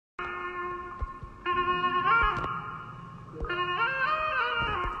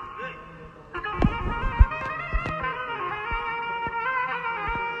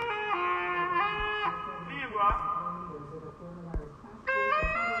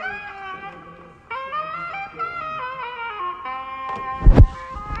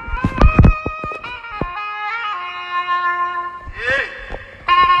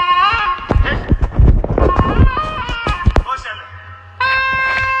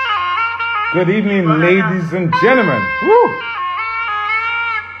Good evening, ladies and gentlemen. Woo!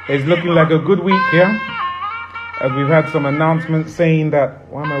 It's looking like a good week here. As we've had some announcements saying that,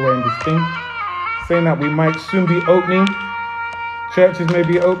 why am I wearing this thing? Saying that we might soon be opening. Churches may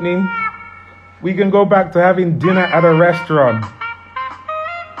be opening. We can go back to having dinner at a restaurant.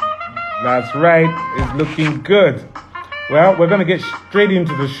 That's right. It's looking good. Well, we're going to get straight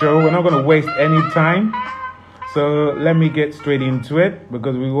into the show. We're not going to waste any time. So let me get straight into it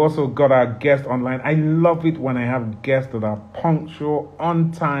because we've also got our guest online. I love it when I have guests that are punctual,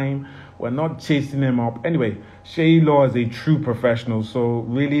 on time. We're not chasing them up. Anyway, Seyi is a true professional. So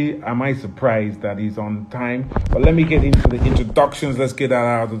really, am I surprised that he's on time? But let me get into the introductions. Let's get that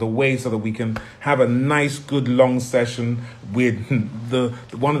out of the way so that we can have a nice, good, long session with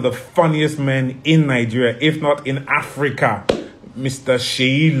one of the funniest men in Nigeria, if not in Africa. Mr.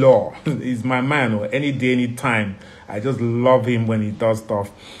 Seyi is my man, or any day, any time. I just love him when he does stuff.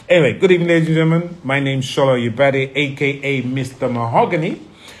 Anyway, good evening, ladies and gentlemen. My name's Shola Yubade, a.k.a. Mr. Mahogany.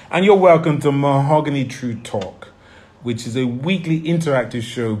 And you're welcome to Mahogany True Talk, which is a weekly interactive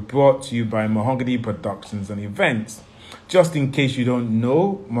show brought to you by Mahogany Productions and Events. Just in case you don't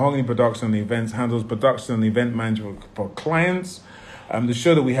know, Mahogany Productions and Events handles production and event management for clients. The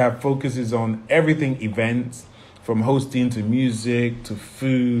show that we have focuses on everything events, from hosting to music to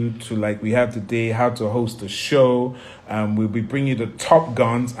food to, like we have today, how to host a show. We'll be bringing you the top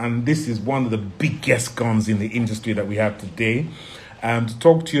guns, and this is one of the biggest guns in the industry that we have today. To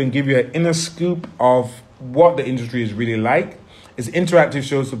talk to you and give you an inner scoop of what the industry is really like. It's an interactive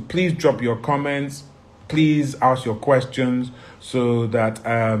show, so please drop your comments. Please ask your questions so that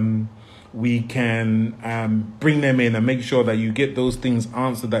we can bring them in and make sure that you get those things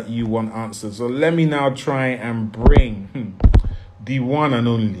answered that you want answered. So let me now try and bring the one and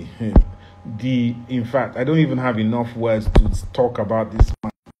only. In fact, I don't even have enough words to talk about this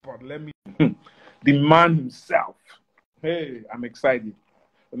man. But let me, the man himself. Hey, I'm excited.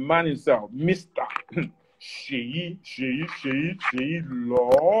 The man himself, Mr. Seyi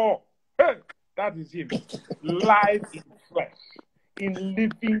Law. Hey, that is him. Live in flesh, in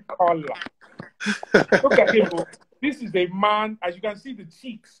living color. Look at him. This is a man, as you can see, the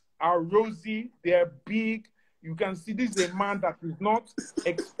cheeks are rosy, they're big. You can see this is a man that is not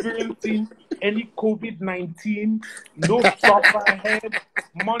experiencing any COVID-19, no suffer head,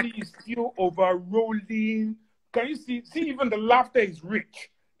 money is still overrolling. Can you see even the laughter is rich.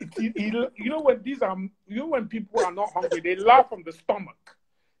 You know when people are not hungry, they laugh from the stomach.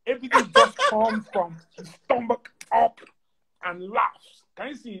 Everything just comes from the stomach up and laughs. Can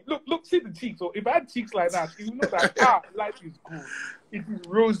you see? Look, see the cheeks. So if I had cheeks like that, you know that life is good. It is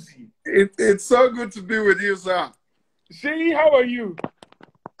rosy. It's so good to be with you, sir. Seyi, how are you?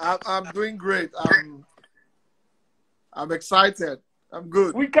 I'm doing great. I'm excited. I'm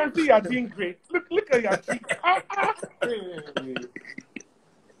good. We can see you're doing great. Look at your cheeks. Hey.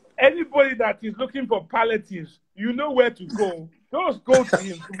 Anybody that is looking for palliatives, you know where to go. Just go to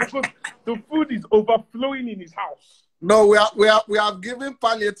him because the food is overflowing in his house. No, we are giving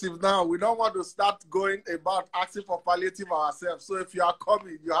palliative now. We don't want to start going about asking for palliative ourselves. So if you are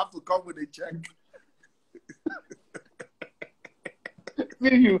coming, you have to come with a check.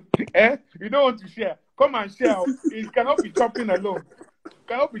 See you. You don't want to share. Come and share. It cannot be chopping alone.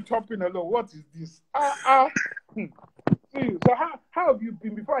 Cannot be chopping alone. What is this? See, so how have you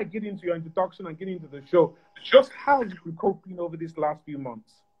been, before I get into your introduction and get into the show, just how have you been coping over these last few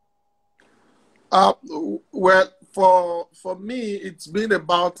months? Well, for me, it's been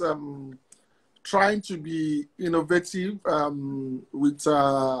about trying to be innovative with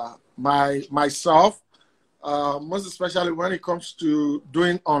myself, most especially when it comes to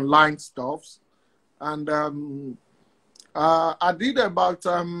doing online stuff. And I did about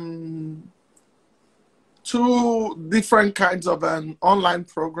 2 different kinds of an online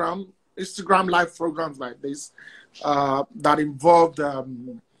program, Instagram live programs like this, that involved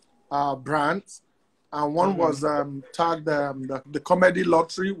brands. And one was tagged the comedy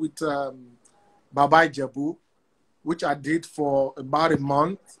lottery with Baba Ijebu, which I did for about a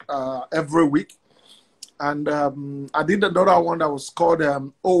month every week. And I did another one that was called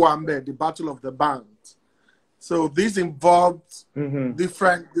Owambe, the Battle of the Band. So these involved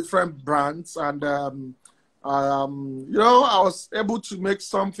different brands, and I was able to make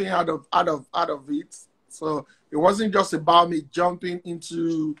something out of it. So it wasn't just about me jumping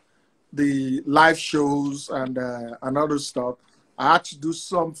into the live shows and other stuff. I had to do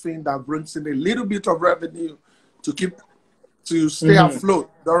something that brings in a little bit of revenue to stay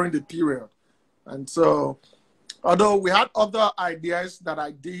afloat during the period. And so, although we had other ideas that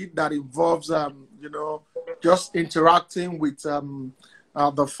I did that involves, just interacting with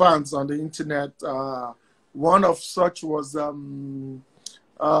the fans on the internet. One of such was the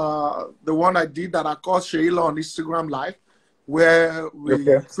one I did that I called Seyi on Instagram Live, where we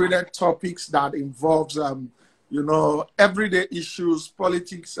treated topics that involves you know, everyday issues,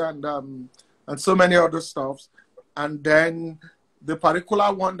 politics, and so many other stuffs. And then the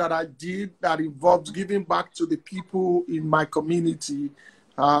particular one that I did that involves giving back to the people in my community,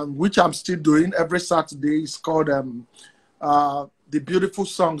 which I'm still doing every Saturday, is called The Beautiful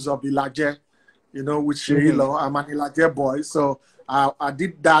Songs of Ilaje, you know, with Seyi. I'm an Ilaje boy, so I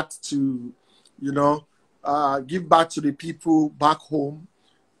did that to, you know, give back to the people back home.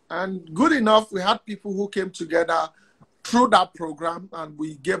 And good enough, we had people who came together through that program, and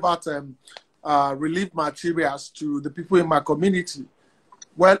we gave out relief materials to the people in my community.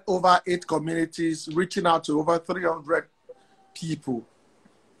 Well over 8 communities, reaching out to over 300 people.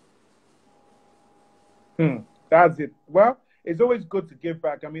 That's it. Well, it's always good to give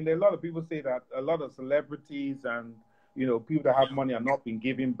back. I mean, a lot of people say that a lot of celebrities and, you know, people that have money are not being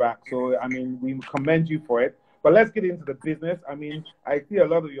giving back. So, I mean, we commend you for it. But let's get into the business. I mean, I see a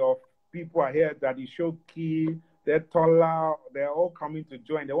lot of your people are here, Daddy Shoki, they're Tola, they're all coming to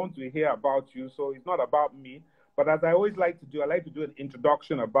join. They want to hear about you. So it's not about me. But as I always like to do, I like to do an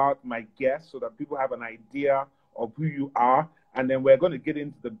introduction about my guests so that people have an idea of who you are. And then we're going to get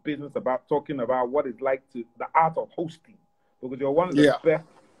into the business about talking about what it's like to the art of hosting. Because you're one of the best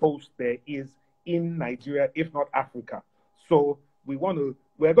hosts there is in Nigeria, if not Africa. So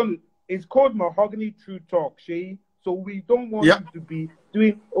it's called Mahogany True Talk, Seyi. So we don't want you to be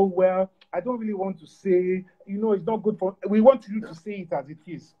doing, oh, well, I don't really want to say, you know, it's not good for, we want you to say it as it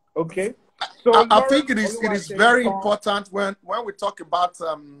is, okay? So I think it is very important when we talk about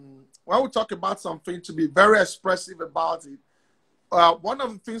something to be very expressive about it. One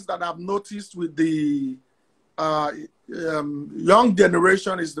of the things that I've noticed with the young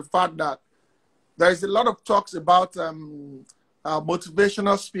generation is the fact that there is a lot of talks about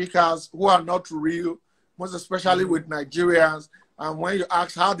motivational speakers who are not real, most especially with Nigerians. And when you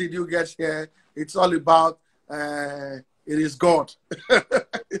ask, how did you get here? It's all about, it is God.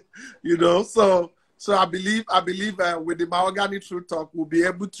 You know, so I believe with the Mahogany True Talk, we'll be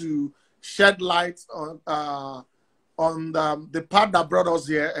able to shed light on the path that brought us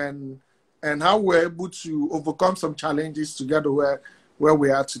here and how we're able to overcome some challenges together where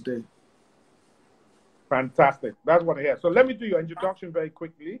we are today. Fantastic. That's what I hear. So let me do your introduction very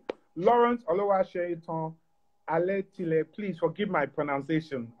quickly. Lawrence Oluwaseyitan Aletile, please forgive my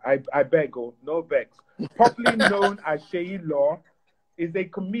pronunciation. I beg, no vex. Popularly known as Seyi Law, is a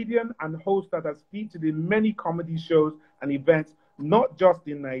comedian and host that has featured in many comedy shows and events, not just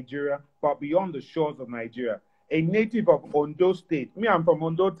in Nigeria, but beyond the shores of Nigeria. A native of Ondo State. Me, I'm from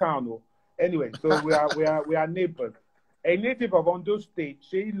Ondo Town. Anyway, so we are neighbors. A native of Ondo State,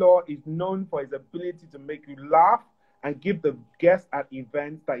 Seyi Law is known for his ability to make you laugh and give the guests at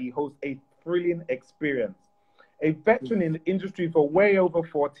events that he hosts a thrilling experience. A veteran in the industry for way over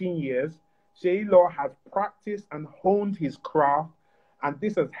 14 years, Seyi Law has practiced and honed his craft, and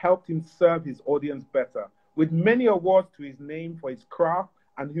this has helped him serve his audience better. With many awards to his name for his craft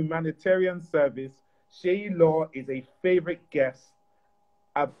and humanitarian service, Seyi Law is a favorite guest.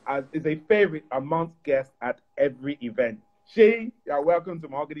 Is a favorite amongst guests at every event. Seyi, you're welcome to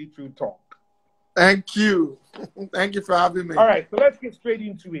Mahogany True Talk. Thank you. Thank you for having me. All right, so let's get straight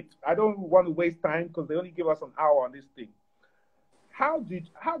into it. I don't want to waste time because they only give us an hour on this thing. How did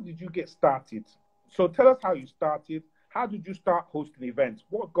you get started? So tell us how you started. How did you start hosting events?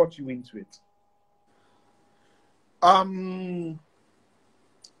 What got you into it?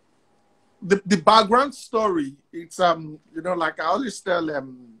 The background story, it's you know, like I always tell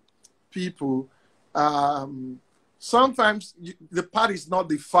people, sometimes the path is not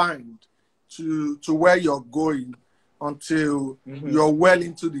defined to where you're going until you're well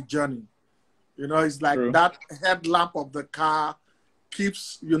into the journey. You know, it's like that headlamp of the car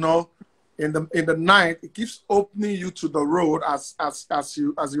keeps, you know, in the night, it keeps opening you to the road as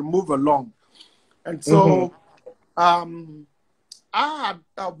you move along. And so I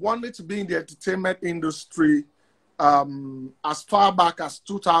wanted to be in the entertainment industry as far back as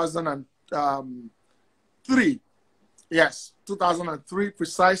 2003. Yes, 2003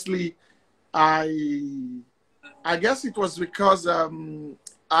 precisely. I guess it was because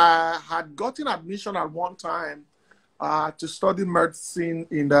I had gotten admission at one time to study medicine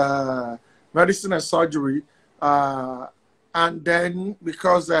in the medicine and surgery. And then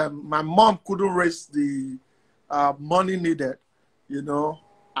because my mom couldn't raise the money needed, you know,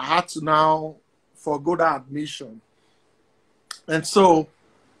 I had to now forgo that admission. And so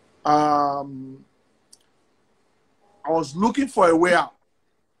I was looking for a way out.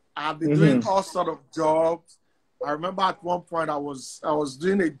 I've been doing all sort of jobs. I remember at one point I was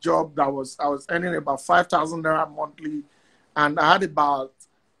doing a job that I was earning about 5,000 naira monthly, and I had about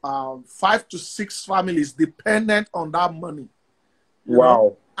 5 to 6 families dependent on that money. You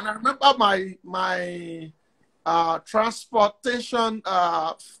know? And I remember my transportation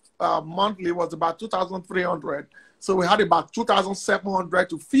monthly was about 2,300. So we had about 2,700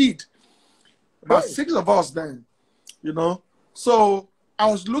 to feed. About 6 of us then, you know. So I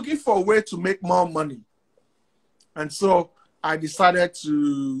was looking for a way to make more money. And so I decided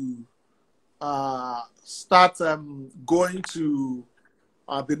to start going to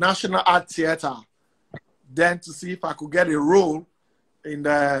the National Art Theater then to see if I could get a role in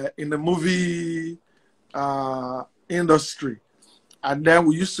the movie industry. And then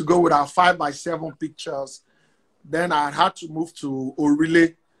we used to go with our 5x7 pictures. Then I had to move to Orile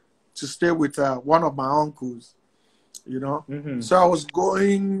to stay with one of my uncles, you know. So I was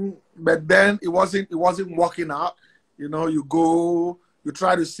going, but then it wasn't working out. You know, you go, you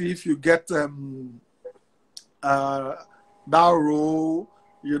try to see if you get that role.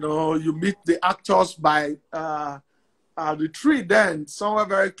 You know, you meet the actors by the tree. Then somewhere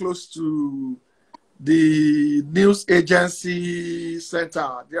very close to the news agency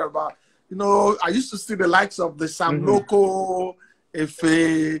center there about. You know, I used to see the likes of the Sam Loco,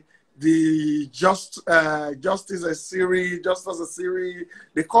 Efe, the Justice a series,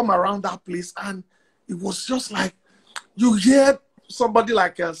 they come around that place, and it was just like you hear somebody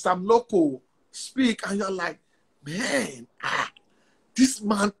like Sam Loco speak, and you're like, man, this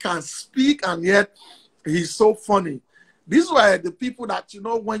man can speak, and yet he's so funny. These were the people that, you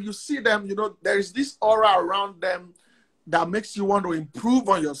know, when you see them, you know, there is this aura around them that makes you want to improve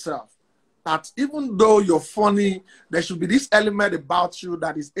on yourself. That even though you're funny, there should be this element about you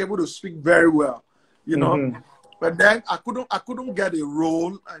that is able to speak very well, you know. But then I couldn't get a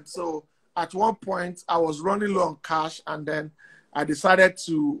role, and so at one point I was running low on cash, and then I decided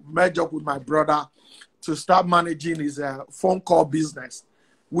to merge up with my brother to start managing his phone call business,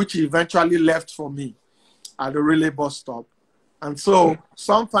 which he eventually left for me at the relay bus stop. And so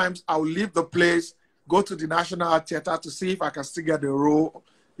sometimes I will leave the place, go to the National Art Theater to see if I can still get a role.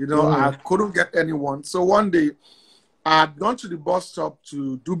 You know, I couldn't get anyone. So one day, I had gone to the bus stop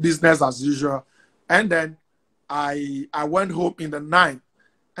to do business as usual. And then I went home in the night.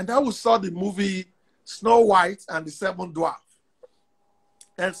 And then we saw the movie Snow White and the Seven Dwarfs.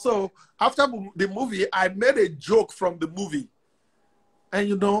 And so after the movie, I made a joke from the movie. And,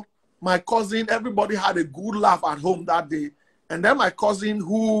 you know, my cousin, everybody had a good laugh at home that day. And then my cousin,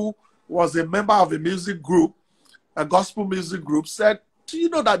 who was a member of a music group, a gospel music group, said, do you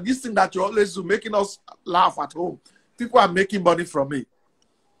know that this thing that you always do, making us laugh at home, people are making money from it?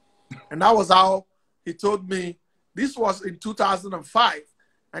 And that was how he told me. This was in 2005.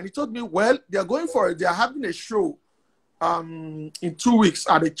 And he told me, well, they're going for it. They're having a show in 2 weeks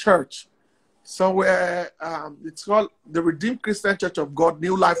at a church somewhere. It's called the Redeemed Christian Church of God,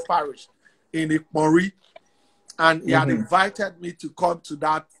 New Life Parish in Ikmori. And he had invited me to come to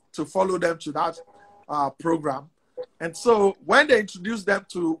that, to follow them to that program. And so when they introduced them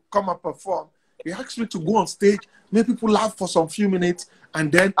to come and perform, he asked me to go on stage, make people laugh for some few minutes,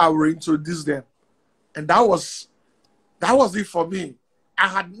 and then I will introduce them. And that was it for me. I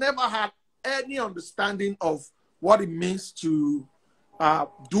had never had any understanding of what it means to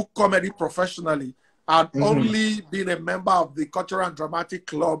do comedy professionally. I'd only been a member of the Cultural and Dramatic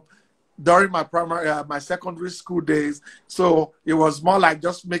Club during my my secondary school days. So it was more like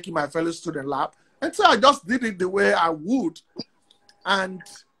just making my fellow student laugh. And so I just did it the way I would. And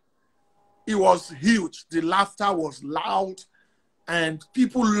it was huge. The laughter was loud and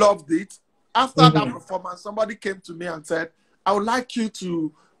people loved it. After that performance, somebody came to me and said, I would like you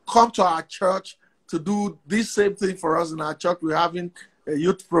to come to our church to do this same thing for us in our church. We're having a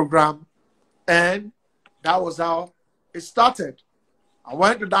youth program. And that was how it started. I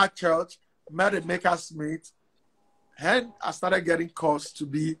went to that church, met a Maker Smith, and I started getting calls to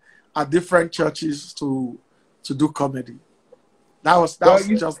be at different churches to do comedy. That was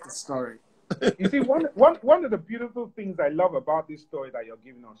just the story. You see, one of the beautiful things I love about this story that you're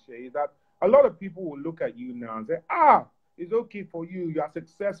giving us, Seyi, is that a lot of people will look at you now and say, it's okay for you. You are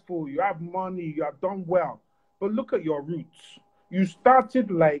successful. You have money. You have done well. But look at your roots. You started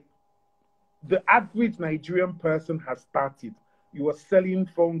like the average Nigerian person has started. You were selling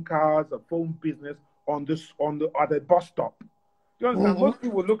phone cards, a phone business at the bus stop. You understand? Most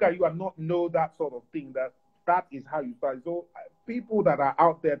people look at you and not know that sort of thing. That is how you start. So people that are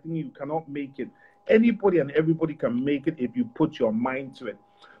out there thinking you cannot make it, anybody and everybody can make it if you put your mind to it.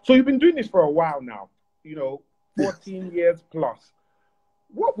 So you've been doing this for a while now, 14 years plus.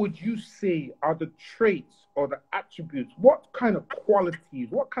 what would you say are the traits or the attributes? What kind of qualities,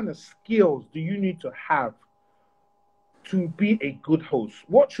 what kind of skills do you need to have to be a good host?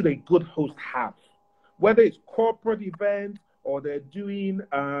 What should a good host have? Whether it's corporate events or they're doing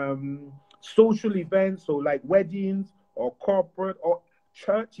social events, so like weddings or corporate or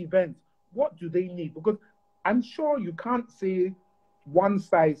church events, what do they need? Because I'm sure you can't say one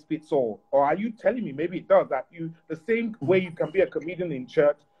size fits all. Or are you telling me maybe it does, that you, the same way you can be a comedian in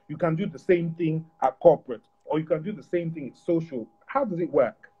church, you can do the same thing at corporate, or you can do the same thing at social? How does it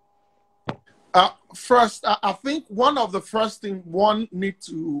work? First, I think one of the first thing one need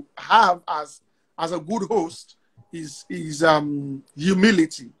to have as a good host is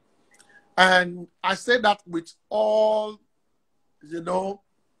humility, and I say that with all, you know,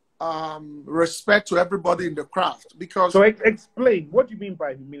 respect to everybody in the craft, because So explain, what do you mean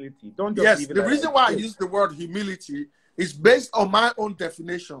by humility? Don't just yes, leave it the like reason that. why I use the word humility is based on my own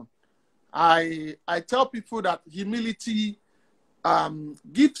definition. I tell people that humility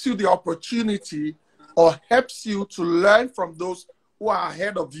gives you the opportunity or helps you to learn from those who are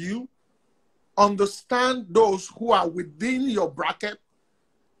ahead of you, understand those who are within your bracket,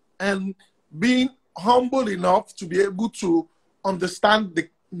 and being humble enough to be able to understand the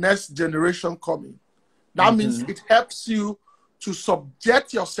next generation coming. That means it helps you to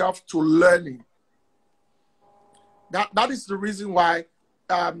subject yourself to learning. That is the reason why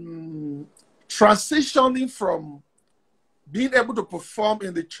transitioning from being able to perform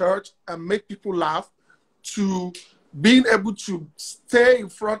in the church and make people laugh to being able to stay in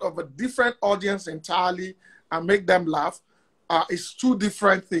front of a different audience entirely and make them laugh is two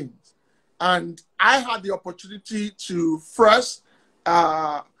different things. And I had the opportunity to first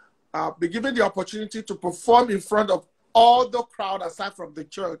be given the opportunity to perform in front of all the crowd aside from the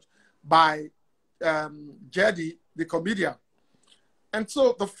church by Jedi, the comedian. And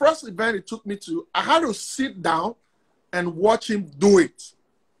so the first event it took me to, I had to sit down and watch him do it.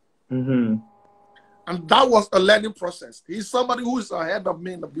 And that was a learning process. He's somebody who is ahead of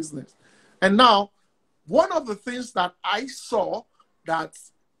me in the business. And now, one of the things that I saw that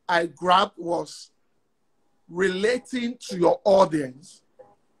I grabbed was relating to your audience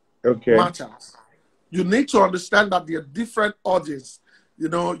matters. You need to understand that there are different audience. You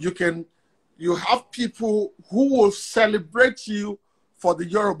know, you have people who will celebrate you for the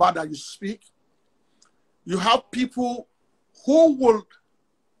Yoruba that you speak. You have people who will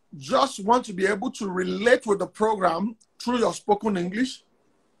just want to be able to relate with the program through your spoken English.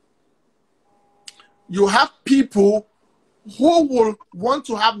 You have people who will want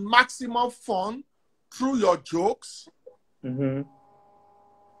to have maximum fun through your jokes. And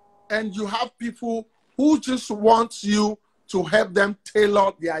you have people who just want you to help them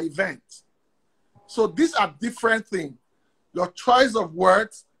tailor their event. So these are different things. Your choice of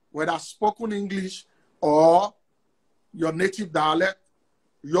words, whether spoken English or your native dialect,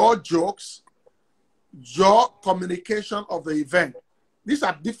 your jokes, your communication of the event. These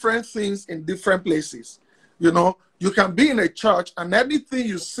are different things in different places. You know, you can be in a church and anything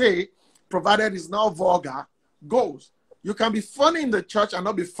you say, provided it's not vulgar, goes. You can be funny in the church and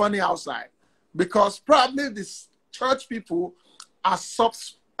not be funny outside, because probably these church people are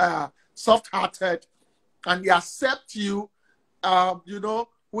soft-hearted, and they accept you, you know,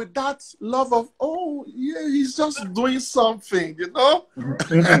 with that love of, oh, yeah, he's just doing something, you know?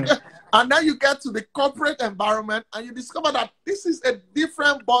 And then you get to the corporate environment and you discover that this is a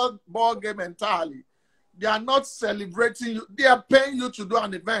different ball game entirely. They are not celebrating you. They are paying you to do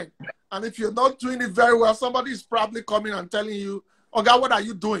an event. And if you're not doing it very well, somebody is probably coming and telling you, oh, God, what are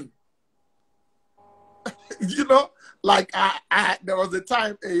you doing? You know, like there was a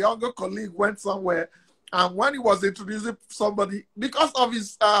time a younger colleague went somewhere, and when he was introducing somebody, because of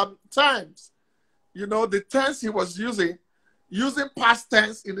his times, you know, the tense he was using past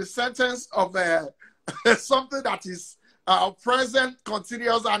tense in the sentence of something that is present,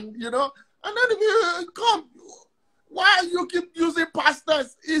 continuous, and, you know, and then if you come, why you keep using past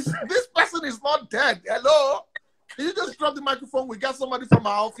tense? This person is not dead. Hello? Can you just drop the microphone? We got somebody from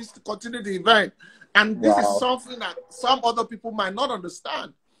our office to continue the event. And this is something that some other people might not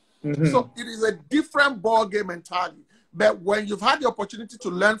understand. So it is a different ball game entirely. But when you've had the opportunity to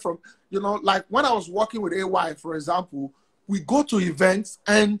learn from, you know, like when I was working with AY, for example, we go to events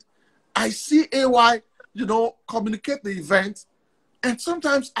and I see AY, you know, communicate the event. And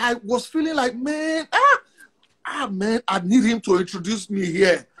sometimes I was feeling like, man, man, I need him to introduce me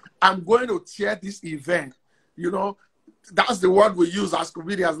here. I'm going to tear this event. You know, that's the word we use as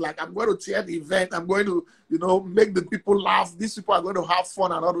comedians. Like, I'm going to tear the event. I'm going to, you know, make the people laugh. These people are going to have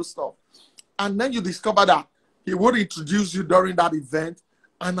fun and other stuff. And then you discover that he would introduce you during that event.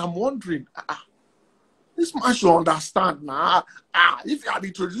 And I'm wondering, this man should understand now. If you had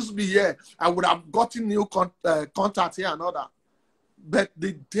introduced me here, I would have gotten new contact here and all that. But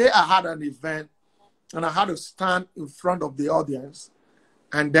the day I had an event and I had to stand in front of the audience,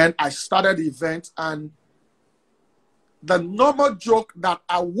 and then I started the event, and the normal joke that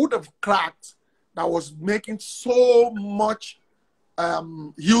I would have cracked that was making so much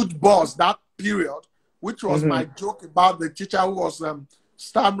huge buzz that period, which was my joke about the teacher who was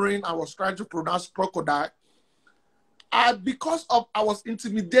stammering and was trying to pronounce crocodile. Because I was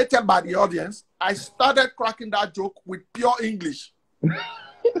intimidated by the audience, I started cracking that joke with pure English.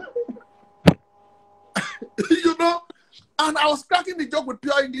 You know? And I was cracking the joke with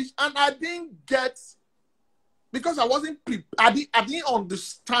pure English, and I didn't get, because I wasn't, I didn't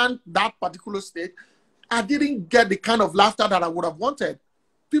understand that particular stage. I didn't get the kind of laughter that I would have wanted.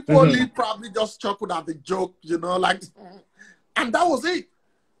 People only probably just chuckled at the joke, you know, like, and that was it.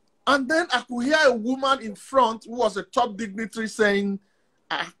 And then I could hear a woman in front who was a top dignitary saying,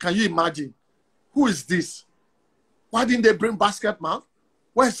 can you imagine? Who is this? Why didn't they bring basket man?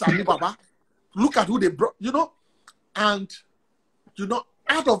 Where's Sami Baba? Look at who they brought, you know? And, you know,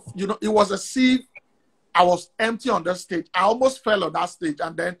 it was as if I was empty on that stage. I almost fell on that stage,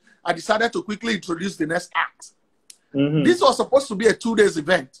 and then I decided to quickly introduce the next act. This was supposed to be a 2 days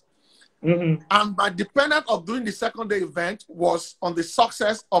event. And my dependent of doing the second day event was on the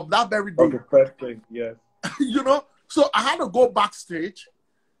success of that very day. Of the first day, yes. You know, so I had to go backstage.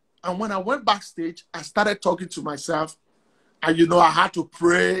 And when I went backstage, I started talking to myself. And, you know, I had to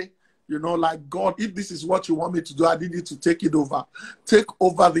pray, you know, like, God, if this is what you want me to do, I need you to take it over. Take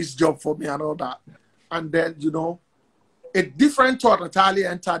over this job for me and all that. And then, you know, a different thought entirely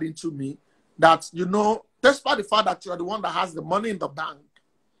entered into me that, you know, despite the fact that you are the one that has the money in the bank,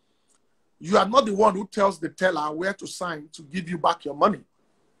 you are not the one who tells the teller where to sign to give you back your money.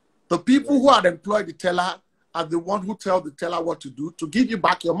 The people who had employed the teller are the one who tell the teller what to do to give you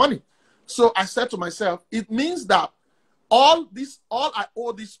back your money. So I said to myself, it means that all I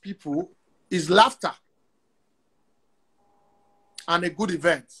owe these people is laughter and a good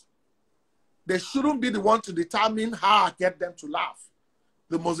event. They shouldn't be the one to determine how I get them to laugh.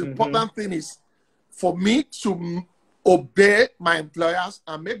 The most important thing is for me to obey my employers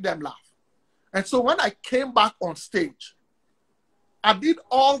and make them laugh. And so when I came back on stage, I did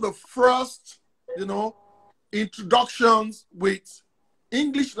all the first, you know, introductions with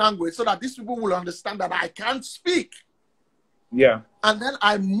English language so that these people will understand that I can't speak. Yeah. And then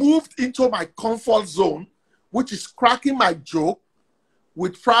I moved into my comfort zone, which is cracking my joke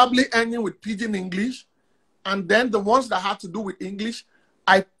with probably ending with pidgin English. And then the ones that had to do with English,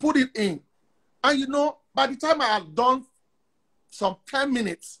 I put it in. And, you know, by the time I had done some 10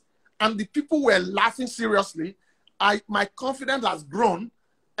 minutes and the people were laughing seriously, my confidence has grown.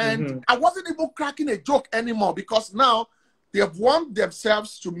 And I wasn't even cracking a joke anymore because now they have warmed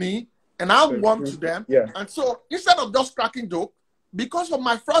themselves to me and I warmed to them. Yeah. And so instead of just cracking joke, because of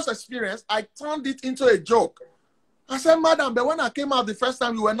my first experience, I turned it into a joke. I said, madam, but when I came out the first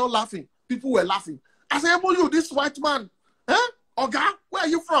time, you were not laughing. People were laughing. I said, well, you, this white man, Oga, where are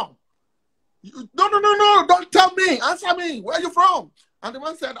you from? No, don't tell me. Answer me. Where are you from? And the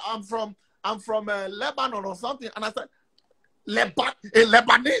man said, I'm from Lebanon or something. And I said,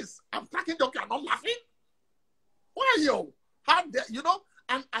 Lebanese. I'm cracking joke. You're not laughing. Why are you? How dare you know?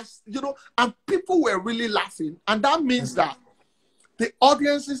 And and people were really laughing, and that means that the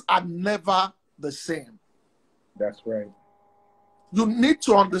audiences are never the same. That's right. You need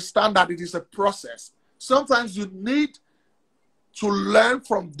to understand that it is a process. Sometimes you need to learn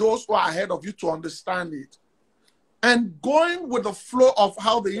from those who are ahead of you to understand it. And going with the flow of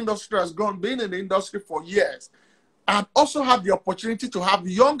how the industry has gone, being in the industry for years, I've also had the opportunity to have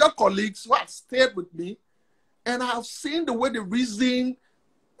younger colleagues who have stayed with me, and I have seen the way they reason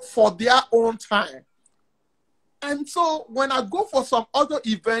for their own time. And so when I go for some other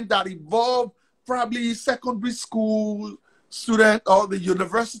event that involve probably secondary school student or the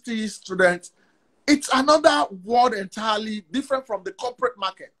university students, it's another world entirely different from the corporate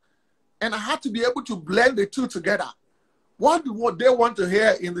market. And I had to be able to blend the two together. What do they want to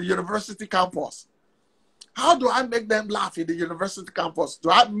hear in the university campus? How do I make them laugh in the university campus?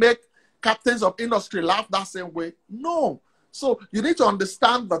 Do I make captains of industry laugh that same way? No. So you need to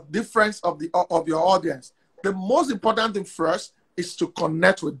understand the difference of your audience. The most important thing first is to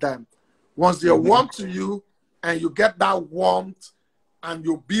connect with them. Once they're warm to you and you get that warmth and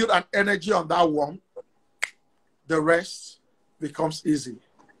you build an energy on that warmth, the rest becomes easy.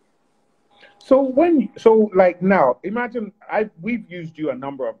 So like now, imagine we've used you a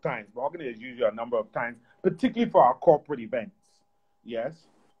number of times. Mahogany has used you a number of times, particularly for our corporate events. yes,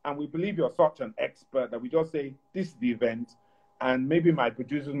 and we believe you're such an expert that we just say, this is the event, and maybe my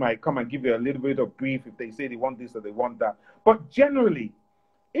producers might come and give you a little bit of brief if they say they want this or they want that. But generally,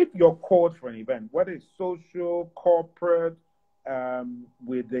 if you're called for an event, whether it's social, corporate,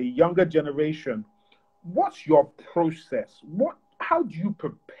 with the younger generation, what's your process? How do you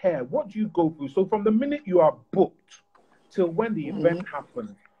prepare? What do you go through? So from the minute you are booked till when the event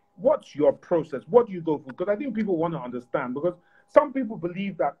happens, what's your process? What do you go through? Because I think people want to understand, because some people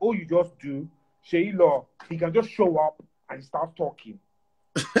believe that, oh, you just do, Seyi Law, he can just show up and start talking.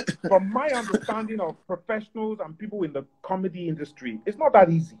 From my understanding of professionals and people in the comedy industry, it's not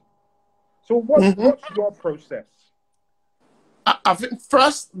that easy. So what's your process? I think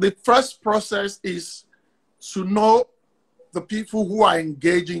the first process is to know the people who are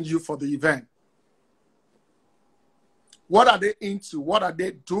engaging you for the event. What are they into? What are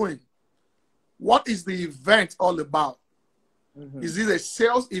they doing? What is the event all about? Is it a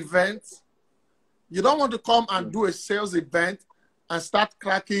sales event? You don't want to come and do a sales event and start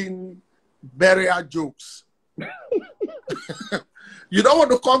cracking burial jokes. You don't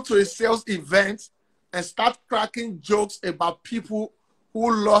want to come to a sales event and start cracking jokes about people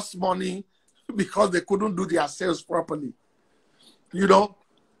who lost money because they couldn't do their sales properly. You know,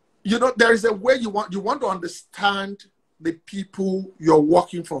 there is a way you want to understand the people you're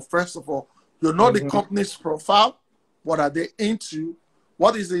working for. First of all, you know the company's profile. What are they into?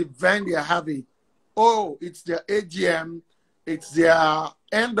 What is the event they're having? Oh, it's their AGM. It's their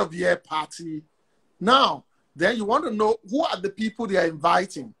end of year party. Now, then you want to know who are the people they are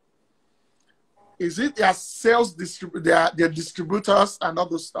inviting. Is it their sales their distributors and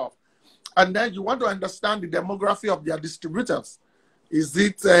other stuff? And then you want to understand the demography of their distributors. Is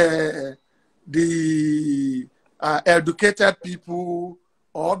it the educated people,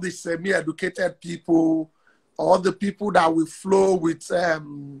 or the semi-educated people, or the people that will flow with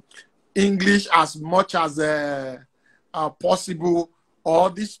English as much as possible? Or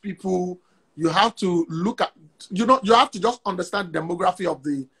these people, you have to look at, you have to just understand the demography of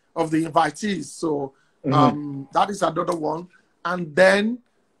the invitees. So that is another one. And then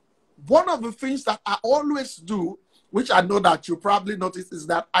one of the things that I always do, which I know that you probably notice, is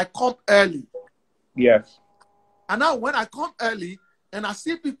that I come early. Yes. And now when I come early and I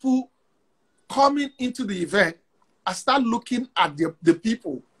see people coming into the event, I start looking at the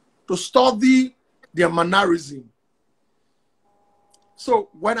people to study their mannerism. So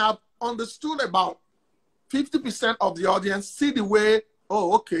when I've understood about 50% of the audience, see the way,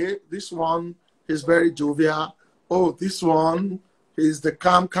 oh, okay, this one is very jovial. Oh, this one is the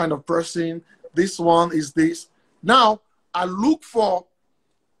calm kind of person. This one is this. Now, I look for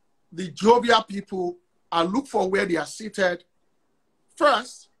the jovial people. I look for where they are seated.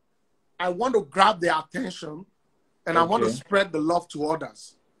 First, I want to grab their attention, and I want to spread the love to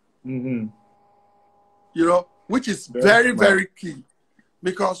others. You know, which is very, very key.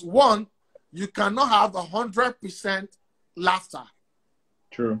 Because one, you cannot have 100% laughter.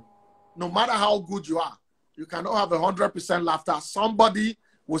 True. No matter how good you are, you cannot have 100% laughter. Somebody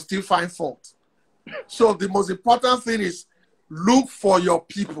will still find fault. So the most important thing is look for your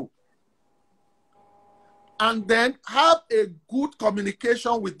people. And then have a good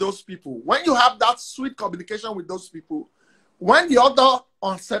communication with those people. When you have that sweet communication with those people, when the other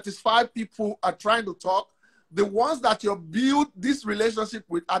unsatisfied people are trying to talk, the ones that you build this relationship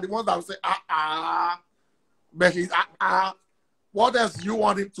with are the ones that will say, Becky, what else do you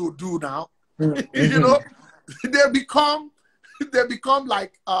want him to do now? You know, they become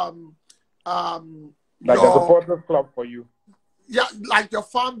like like a supporters club for you. Yeah, like your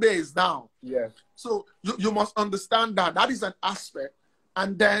fan base now. Yes. So you must understand that that is an aspect.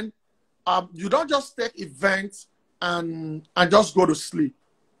 And then you don't just take events and just go to sleep.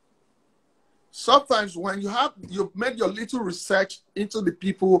 Sometimes when you've made your little research into the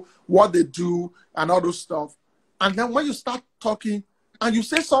people, what they do and all those stuff, and then when you start talking and you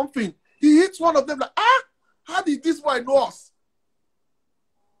say something, he hits one of them like, how did this boy know us?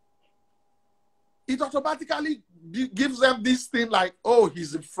 It automatically gives them this thing like, oh,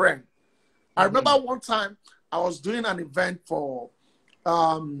 he's a friend. I remember one time I was doing an event for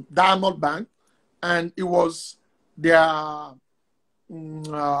Diamond Bank, and it was their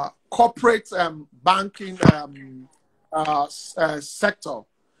corporate banking sector,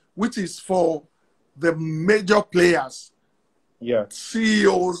 which is for the major players,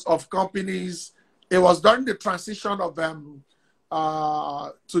 CEOs of companies. It was during the transition of to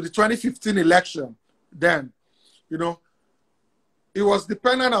the 2015 election. Then, you know, it was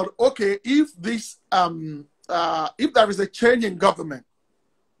dependent on, okay, if this if there is a change in government,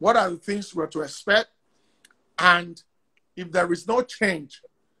 what are the things we're to expect? And if there is no change,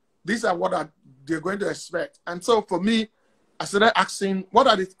 these are what they're going to expect. And so for me, I started asking, what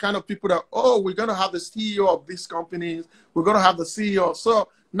are the kind of people that, oh, we're going to have the CEO of these companies, we're going to have the CEO. So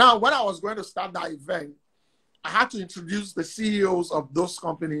now when I was going to start that event, I had to introduce the CEOs of those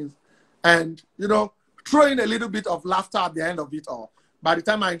companies and, you know, throw in a little bit of laughter at the end of it all. By the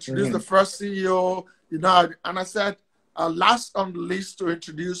time I introduced the first CEO, you know, and I said, last on the list to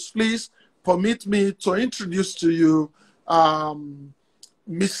introduce, please permit me to introduce to you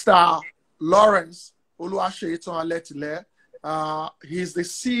Mr. Lawrence Oluwaseyitan Aletile. He's the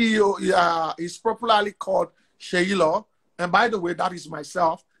CEO, he's popularly called Seyi. And by the way, that is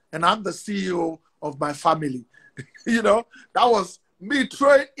myself, and I'm the CEO of my family. You know, that was me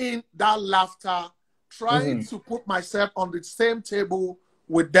throwing in that laughter, trying to put myself on the same table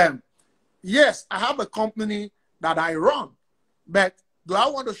with them. Yes, I have a company that I run, but do I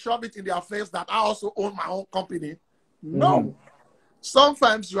want to shove it in their face that I also own my own company? No.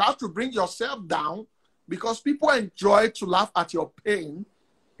 Sometimes you have to bring yourself down because people enjoy to laugh at your pain.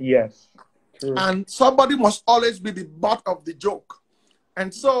 Yes. True. And somebody must always be the butt of the joke.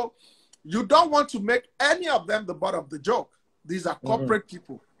 And so you don't want to make any of them the butt of the joke. These are corporate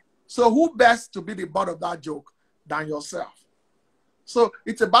people. So who best to be the butt of that joke than yourself? So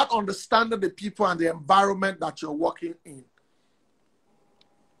it's about understanding the people and the environment that you're working in.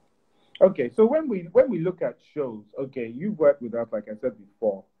 Okay, so when we look at shows, okay, you've worked with us, like I said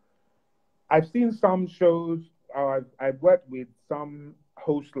before. I've seen some shows, I've worked with some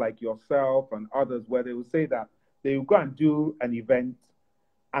hosts like yourself and others where they will say that they will go and do an event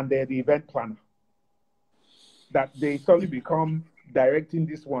and they're the event planner. That they suddenly become directing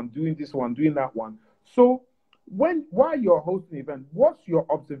this one, doing that one. So while you're hosting an event, what's your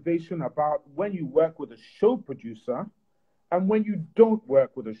observation about when you work with a show producer and when you don't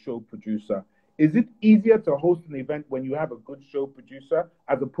work with a show producer? Is it easier to host an event when you have a good show producer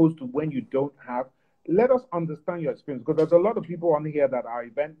as opposed to when you don't have? Let us understand your experience, because there's a lot of people on here that are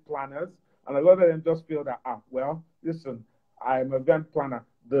event planners, and a lot of them just feel that, well, listen, I'm an event planner.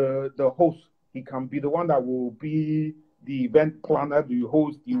 The host, he can be the one that will be the event planner, the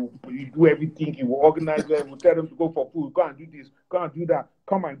host, you do everything, you will organize them, you will tell them to go for food, go and do this, go and do that,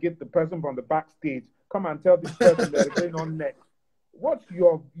 come and get the person from the backstage, come and tell this person that they're going on next. What's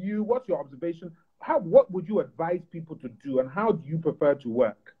your view? What's your observation? What would you advise people to do, and how do you prefer to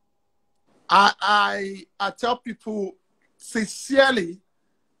work? I tell people sincerely,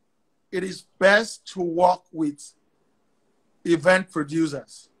 it is best to work with event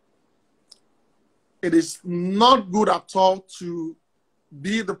producers. It is not good at all to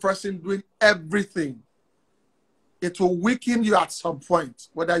be the person doing everything. It will weaken you at some point,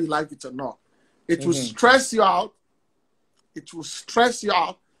 whether you like it or not. It will stress you out. It will stress you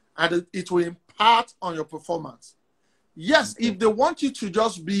out, and it will impact on your performance. Yes, if they want you to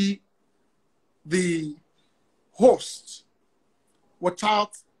just be the host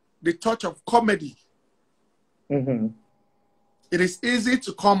without the touch of comedy, it is easy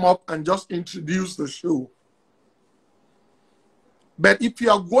to come up and just introduce the show. But if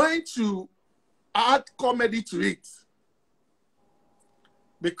you are going to add comedy to it,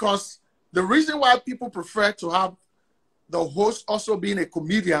 because the reason why people prefer to have the host also being a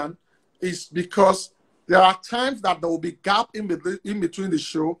comedian is because there are times that there will be gap in between the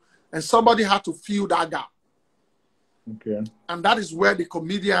show, and somebody had to fill that gap. Okay. And that is where the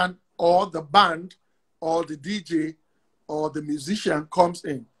comedian or the band or the DJ or the musician comes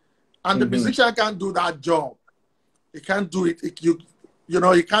in. And the musician can't do that job. He can't do it. You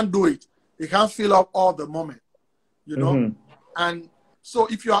know, he can't do it. He can't fill up all the moment, you know. And so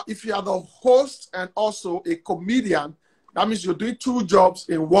if you are the host and also a comedian, that means you're doing two jobs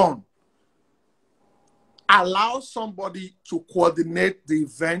in one. Allow somebody to coordinate the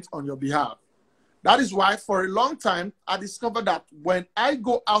event on your behalf. That is why for a long time, I discovered that when I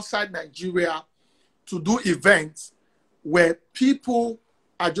go outside Nigeria to do events where people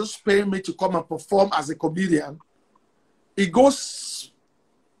are just paying me to come and perform as a comedian, it goes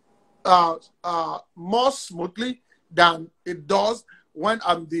more smoothly than it does when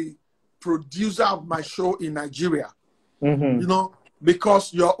I'm the producer of my show in Nigeria. You know,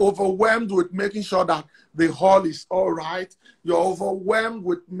 because you're overwhelmed with making sure that the hall is all right. You're overwhelmed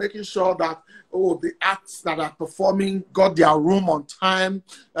with making sure that, the acts that are performing got their room on time.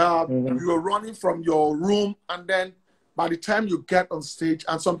 You're running from your room, and then by the time you get on stage,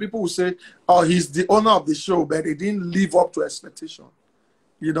 and some people will say, oh, he's the owner of the show, but he didn't live up to expectation.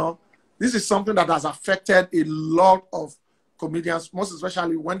 You know, this is something that has affected a lot of comedians, most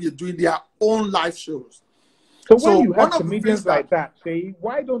especially when you're doing their own live shows. So when you have comedians like that, say,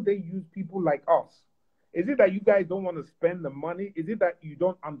 why don't they use people like us? Is it that you guys don't want to spend the money? Is it that you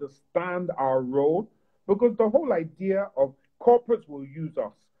don't understand our role? Because the whole idea of corporates will use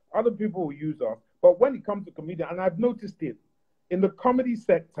us, other people will use us. But when it comes to comedian, and I've noticed it, in the comedy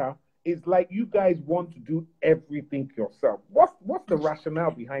sector, it's like you guys want to do everything yourself. What's the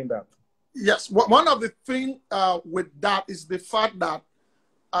rationale behind that? Yes, one of the things with that is the fact that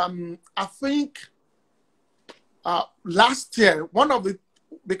I think last year,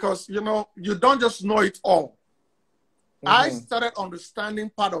 because you know, you don't just know it all. I started understanding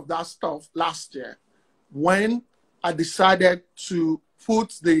part of that stuff last year when I decided to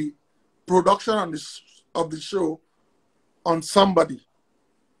put the production of the show on somebody.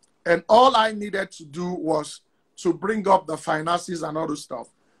 And all I needed to do was to bring up the finances and all the stuff.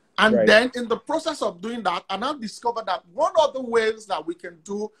 And then in the process of doing that, I now discovered that one of the ways that we can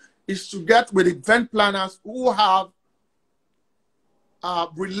do is to get with event planners who have a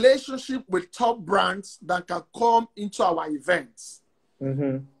relationship with top brands that can come into our events.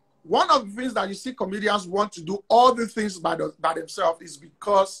 One of the things that you see comedians want to do all the things by themselves is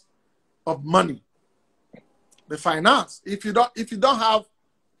because of money, the finance. If you don't have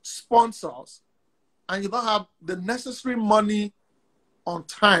sponsors and you don't have the necessary money on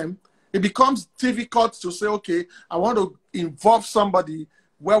time, it becomes difficult to say, okay, I want to involve somebody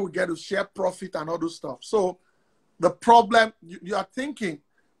where we get to share profit and all those stuff. So the problem, you are thinking,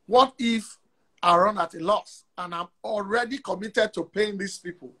 what if I run at a loss and I'm already committed to paying these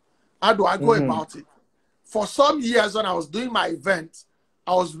people? How do I go about it? For some years when I was doing my event,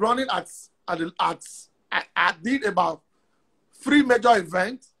 I was running I did about 3 major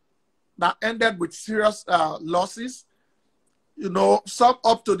events that ended with serious losses. You know, some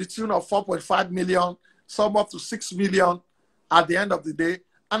up to the tune of 4.5 million, some up to 6 million at the end of the day.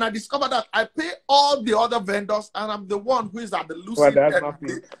 And I discovered that I pay all the other vendors and I'm the one who is at the losing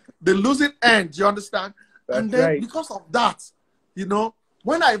end. The losing end, you understand? And then because of that, you know,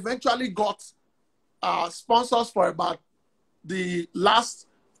 when I eventually got sponsors for about the last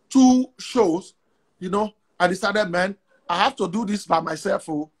 2 shows, you know, I decided, man, I have to do this by myself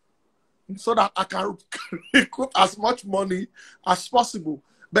so that I can recoup as much money as possible.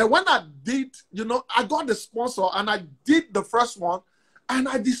 But when I did, you know, I got the sponsor and I did the first one and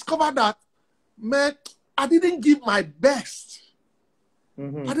I discovered that, man, I didn't give my best.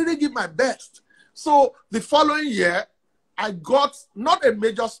 I didn't give my best. So the following year, I got not a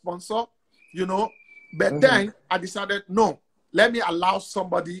major sponsor, you know, but then I decided, no, let me allow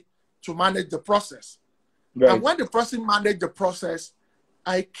somebody to manage the process. And when the person managed the process,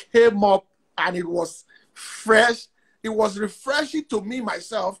 I came up and it was fresh. It was refreshing to me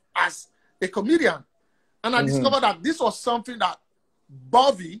myself as a comedian. And I discovered that this was something that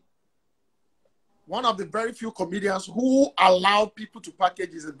Bobby, one of the very few comedians who allow people to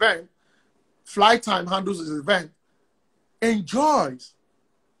package his event, Flight Time handles his event, enjoys.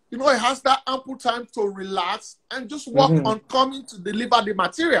 You know, he has that ample time to relax and just work on coming to deliver the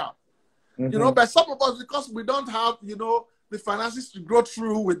material. You know, but some of us, because we don't have, you know, the finances to go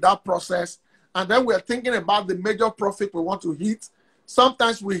through with that process, and then we're thinking about the major profit we want to hit.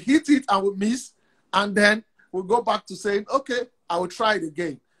 Sometimes we hit it and we miss, and then we'll go back to saying, okay, I will try it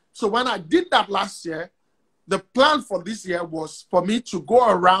again. So when I did that last year, the plan for this year was for me to go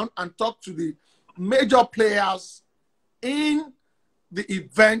around and talk to the major players in the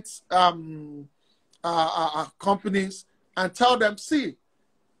event companies and tell them, see,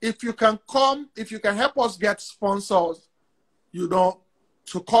 if you can come, if you can help us get sponsors, you know,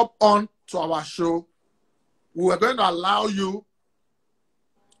 to come on to our show, we're going to allow you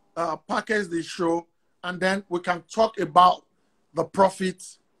package the show, and then we can talk about the profit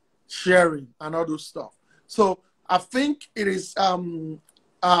sharing and all those stuff. So I think it is time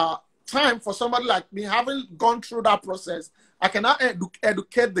for somebody like me, having gone through that process, I can now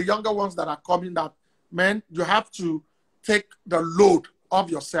educate the younger ones that are coming that, man, you have to take the load of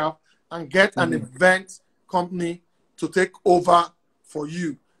yourself and get an event company to take over for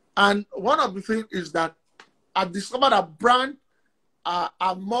you. And one of the things is that I discovered that brands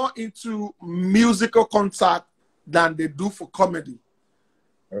are more into musical concert than they do for comedy.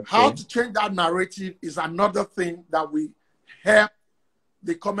 How to change that narrative is another thing that we help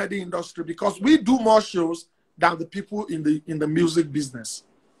the comedy industry, because we do more shows than the people in the music business.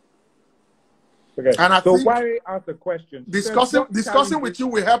 Okay. And I think why ask the question? Discussing with you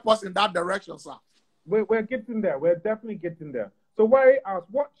will help us in that direction, sir. We're getting there. We're definitely getting there. So why ask,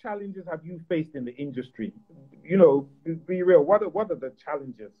 what challenges have you faced in the industry? You know, be real. What are the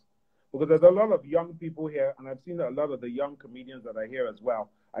challenges? Because there's a lot of young people here, and I've seen a lot of the young comedians that are here as well.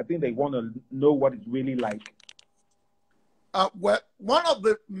 I think they want to know what it's really like. well, one of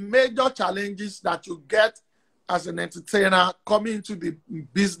the major challenges that you get as an entertainer coming into the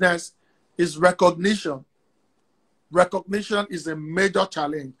business is recognition. Recognition is a major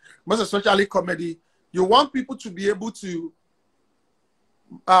challenge, most especially comedy. You want people to be able to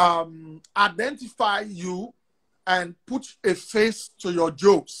identify you and put a face to your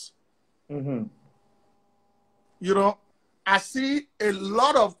jokes. Mm-hmm. You know, I see a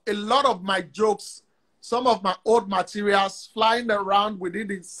lot of my jokes, some of my old materials flying around within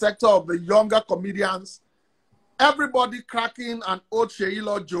the sector of the younger comedians. Everybody cracking an old Seyi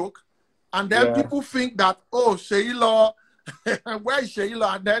Law joke. And then people think that, oh, Seyi Law, where is Seyi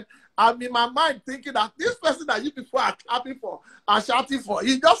Law? And then I'm in my mind thinking that this person that you people are clapping for, are shouting for,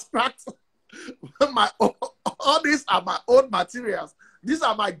 he just cracked all these are my old materials. These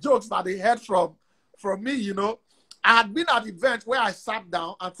are my jokes that they heard from me, you know. I had been at an event where I sat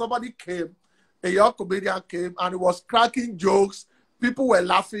down and somebody came, a young comedian came, and he was cracking jokes. People were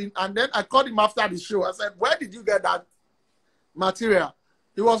laughing. And then I called him after the show. I said, where did you get that material?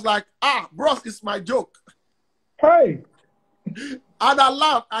 He was like, bros, it's my joke. Hey. And I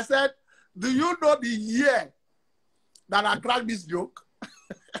laughed. I said, do you know the year that I cracked this joke?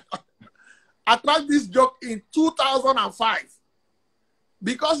 I cracked this joke in 2005.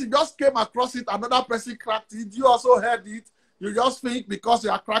 Because you just came across it, another person cracked it, you also heard it, you just think because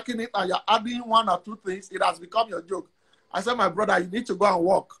you are cracking it and you're adding one or two things, it has become your joke. I said, my brother, you need to go and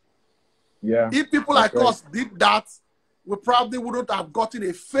work. Yeah. If people like us did that, we probably wouldn't have gotten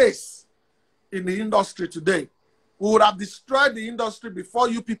a face in the industry today. We would have destroyed the industry before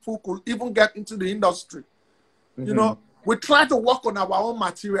you people could even get into the industry. Mm-hmm. You know, we try to work on our own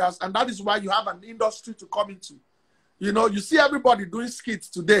materials, and that is why you have an industry to come into. You know, you see everybody doing skits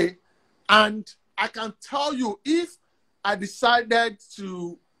today, and I can tell you, if I decided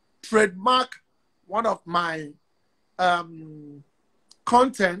to trademark one of my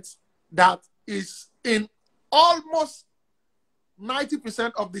content that is in almost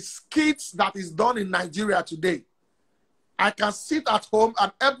 90% of the skits that is done in Nigeria today, I can sit at home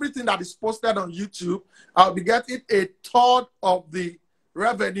and everything that is posted on YouTube, I'll be getting a third of the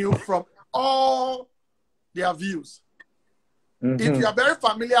revenue from all their views. Mm-hmm. If you are very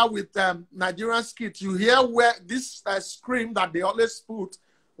familiar with Nigerian skits, you hear where this scream that they always put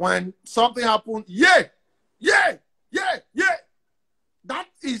when something happens, yeah, yeah, yeah, yeah. That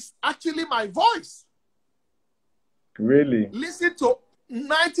is actually my voice. Really? Listen to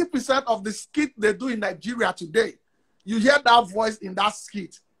 90% of the skit they do in Nigeria today. You hear that voice in that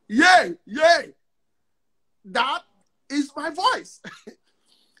skit. Yeah, yeah. That is my voice.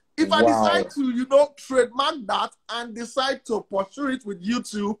 If I decide to, you know, trademark that and decide to pursue it with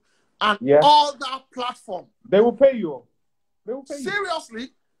YouTube and all that platform, they will pay you. They will pay you. Seriously.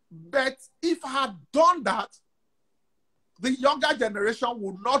 But if I had done that, the younger generation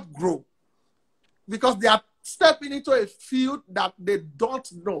would not grow because they are stepping into a field that they don't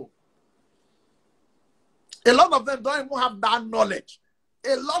know. A lot of them don't even have that knowledge.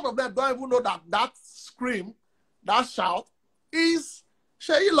 A lot of them don't even know that that scream, that shout is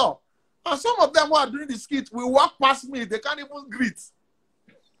Seyi Law. And some of them who are doing the skit will walk past me. They can't even greet.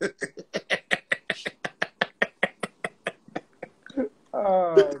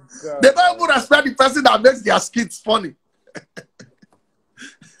 Oh, God. They don't even respect the person that makes their skits funny.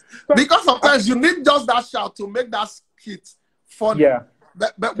 Because sometimes you need just that shout to make that skit funny. Yeah.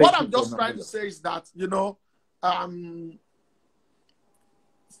 But what I'm just trying to say is that, you know,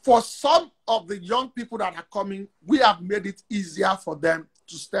 for some of the young people that are coming, we have made it easier for them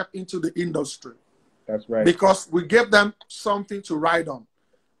to step into the industry. That's right. Because we gave them something to ride on.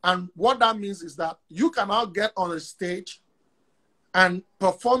 And what that means is that you can now get on a stage and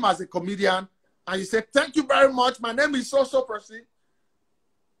perform as a comedian, and you say, thank you very much, my name is so-so person,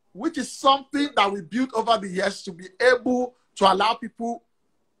 which is something that we built over the years to be able to allow people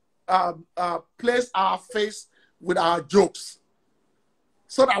place our face with our jokes.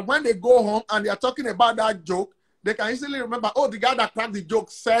 So that when they go home and they are talking about that joke, they can easily remember, oh, the guy that cracked the joke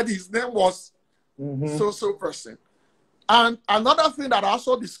said his name was so-so person. And another thing that I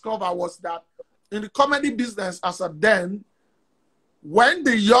also discovered was that in the comedy business as a then, when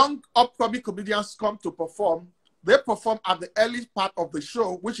the young upcoming comedians come to perform, they perform at the early part of the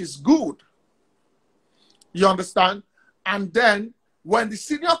show, which is good. You understand? And then when the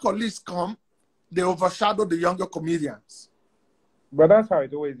senior colleagues come, they overshadow the younger comedians. But that's how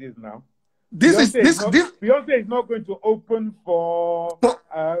it always is now. Beyonce is not going to open for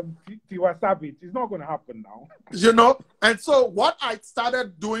Tiwa Savage. It's not going to happen now. You know? And so what I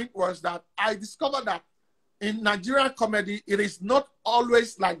started doing was that I discovered that in Nigerian comedy, it is not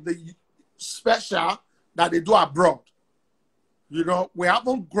always like the special that they do abroad. You know, we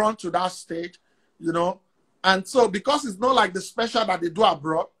haven't grown to that stage, you know. And so because it's not like the special that they do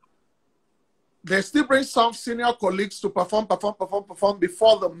abroad, they still bring some senior colleagues to perform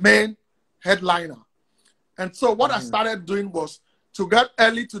before the main headliner. And so what I started doing was to get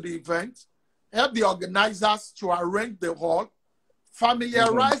early to the event, help the organizers to arrange the hall,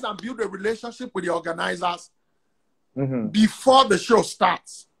 familiarize and build a relationship with the organizers before the show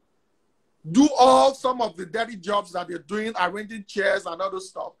starts. Do all some of the dirty jobs that they're doing, arranging chairs and other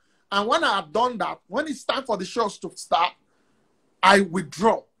stuff. And when I have done that, when it's time for the shows to start, I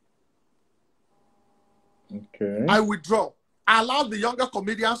withdraw. Okay. I withdraw. I allow the younger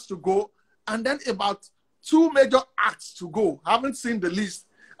comedians to go, and then about 2 major acts to go. I haven't seen the list.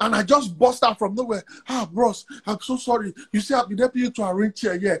 And I just bust out from nowhere. Ah, bros, I'm so sorry. You see, I've been helping you to arrange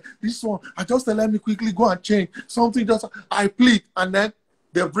chair. Yeah, this one. I just let me quickly go and change. Something just, I plead. And then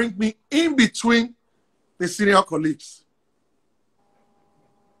they bring me in between the senior colleagues.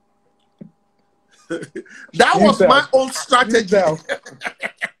 That was my own strategy. That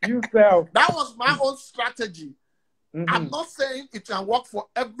was my own strategy. I'm not saying it can work for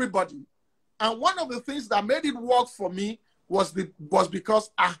everybody. And one of the things that made it work for me was because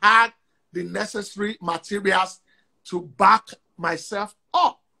I had the necessary materials to back myself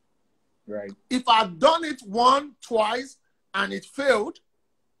up. Right. If I'd done it once, twice, and it failed,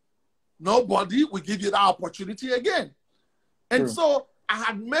 nobody will give you that opportunity again. And so I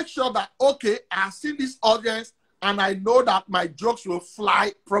had made sure that, okay, I have seen this audience and I know that my jokes will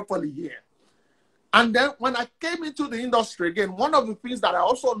fly properly here. And then when I came into the industry again, one of the things that I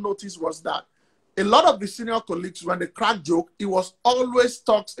also noticed was that a lot of the senior colleagues, when they crack joke, it was always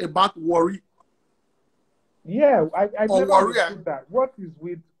talks about worry. Yeah, I never understood that. What is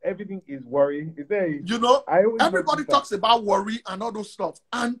with everything is worry? Is there? You know, everybody talks about worry and all those stuff.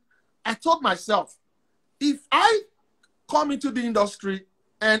 And I told myself, if I come into the industry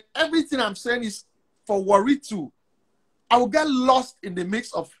and everything I'm saying is for worry too, I will get lost in the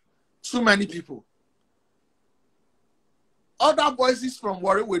mix of too many people. Other voices from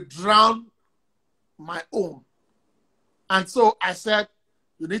worry will drown my own. And so I said,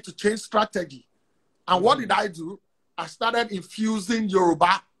 you need to change strategy. And what did I do? I started infusing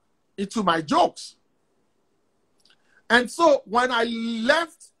Yoruba into my jokes. And so when I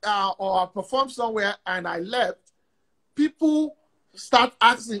left or I performed somewhere and I left, people start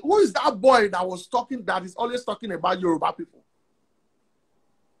asking, who is that boy that was talking, that is always talking about Yoruba people?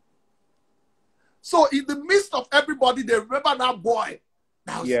 So in the midst of everybody, they remember that boy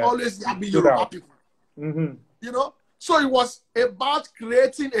that was always yabbing Yoruba people. You know? So it was about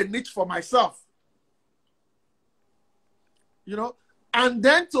creating a niche for myself. You know? And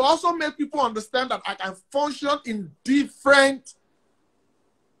then to also make people understand that I can function in different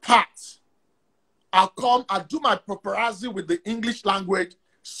parts. I'll come, I'll do my paparazzi with the English language,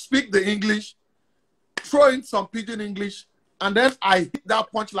 speak the English, throw in some pidgin English, and then I hit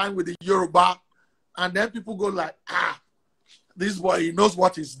that punchline with the Yoruba, and then people go like, ah, this boy, he knows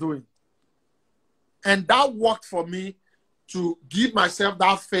what he's doing. And that worked for me to give myself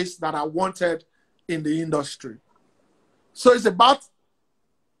that face that I wanted in the industry. So it's about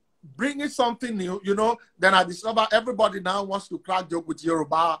bringing something new, you know. Then I discover everybody now wants to crack joke with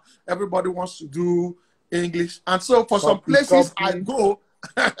Yoruba. Everybody wants to do English. And so for some places I go,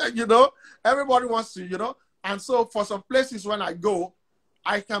 you know, everybody wants to, you know. And so for some places when I go,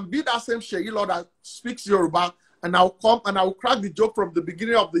 I can be that same Seyi Lord that speaks Yoruba, and I'll come and I'll crack the joke from the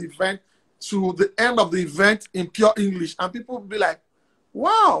beginning of the event to the end of the event in pure English. And people will be like,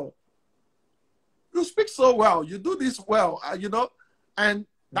 wow, you speak so well. You do this well, you know. And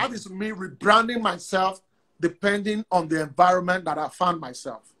that is me rebranding myself depending on the environment that I found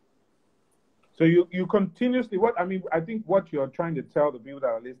myself. So you continuously, I think what you're trying to tell the people that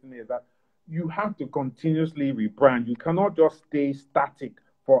are listening is that you have to continuously rebrand. You cannot just stay static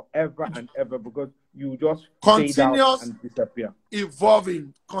forever and ever, because you just fade out and disappear.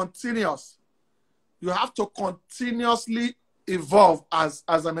 Evolving, continuous. You have to continuously evolve as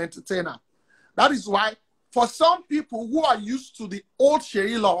an entertainer. That is why for some people who are used to the old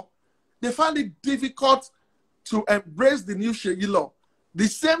Seyi law, they find it difficult to embrace the new Seyi law. The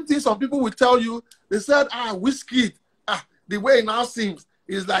same thing some people will tell you. They said, Whiskey, the way it now seems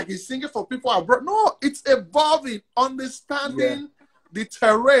is like he's singing for people abroad. No, it's evolving, understanding the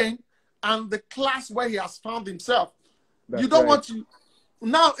terrain and the class where he has found himself. You don't want to.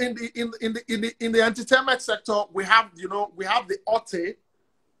 Now in the entertainment sector, we have, you know, we have the Ote,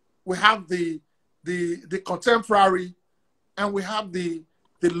 we have the contemporary, and we have the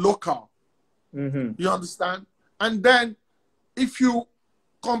local. You understand? And then if you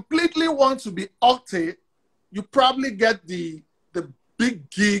completely want to be Ote, you probably get the the big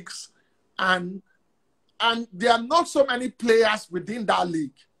gigs, and there are not so many players within that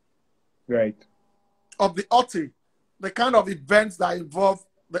league. Right. Of the OTI, the kind of events that involve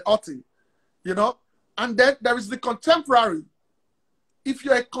the OTI, you know? And then there is the contemporary. If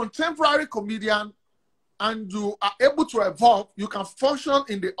you're a contemporary comedian and you are able to evolve, you can function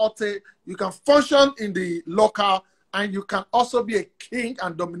in the OTI, you can function in the local, and you can also be a king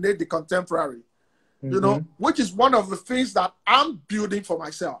and dominate the contemporary, you know, which is one of the things that I'm building for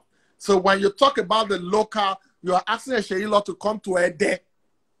myself. So when you talk about the local, you are asking a Seyi to come to Ede,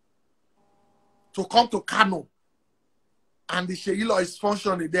 to come to Kano, and the Seyi is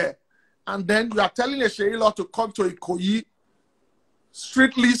functioning there. And then you are telling a Seyi to come to Ikoyi,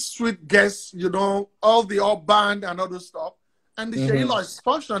 strictly street guests, you know, all the old band and other stuff, and the Seyi is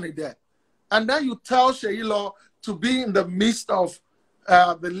functioning there. And then you tell Seyi to be in the midst of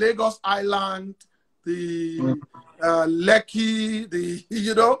the Lagos Island, the Lekki, the,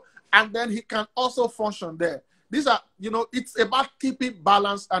 you know, and then he can also function there. These are, you know, it's about keeping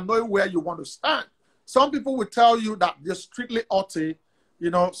balance and knowing where you want to stand. Some people will tell you that they're strictly OTI.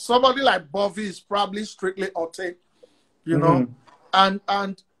 You know, somebody like Bobby is probably strictly OTI, you know, and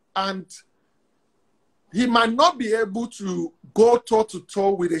he might not be able to go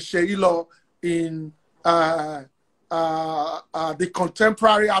toe-to-toe with a Seyi in the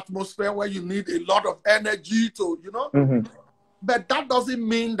contemporary atmosphere where you need a lot of energy to, you know, but that doesn't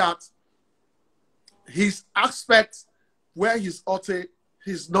mean that his aspects where he's OTI,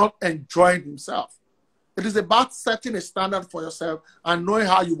 he's not enjoying himself. It is about setting a standard for yourself and knowing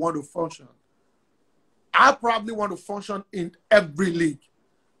how you want to function. I probably want to function in every league.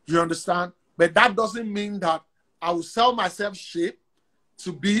 You understand? But that doesn't mean that I will sell myself cheap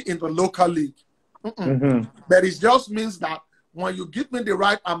to be in the local league. But it just means that when you give me the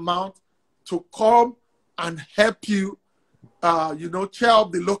right amount to come and help you, you know, chair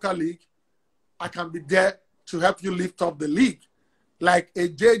up the local league, I can be there to help you lift up the league. Like a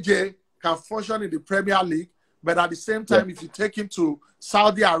JJ can function in the Premier League, but at the same time, if you take him to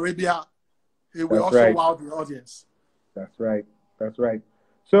Saudi Arabia, he will also wow the audience. That's right. That's right.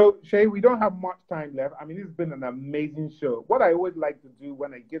 So, Seyi, we don't have much time left. I mean, it's been an amazing show. What I always like to do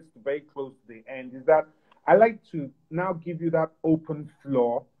when it gets very close to the end is that I like to now give you that open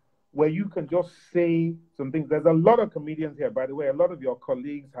floor where you can just say some things. There's a lot of comedians here, by the way. A lot of your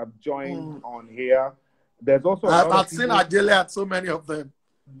colleagues have joined on here. There's also I've seen Adele at so many of them.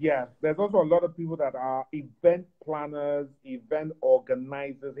 Yeah, there's also a lot of people that are event planners, event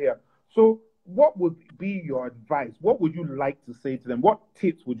organizers here. So what would be your advice? What would you like to say to them? What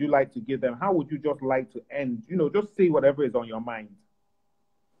tips would you like to give them? How would you just like to end? You know, just say whatever is on your mind.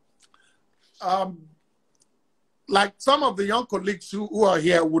 Like some of the young colleagues who are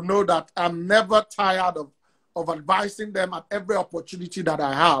here would know that I'm never tired of advising them at every opportunity that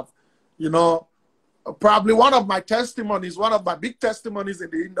I have. You know, probably one of my testimonies, one of my big testimonies in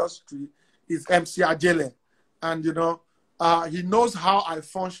the industry is MC Ajele. And, you know, he knows how I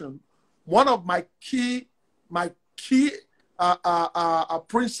function. One of my key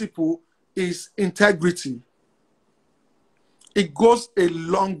principle is integrity. It goes a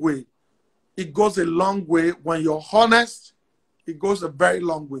long way. It goes a long way when you're honest. It goes a very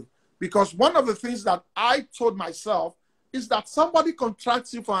long way. Because one of the things that I told myself is that somebody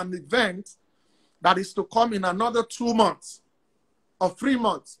contracts you for an event that is to come in another 2 months or 3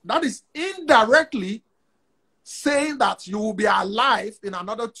 months. That is indirectly saying that you will be alive in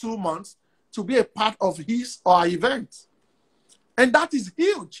another 2 months to be a part of his or her event. And that is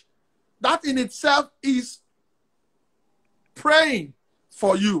huge. That in itself is praying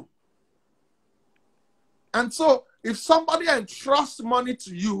for you. And so if somebody entrusts money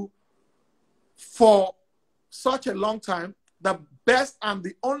to you for such a long time, the best and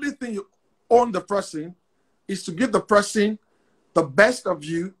the only thing you owe the person is to give the person the best of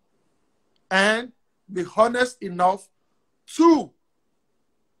you and be honest enough to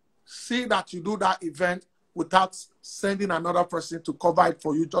see that you do that event without sending another person to cover it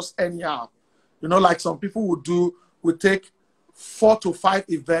for you just anyhow. You know, like some people would take 4 to 5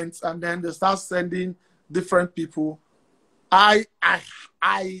 events and then they start sending different people. I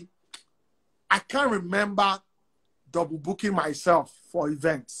can't remember double booking myself for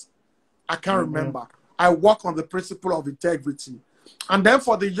events. I can't remember. I work on the principle of integrity. And then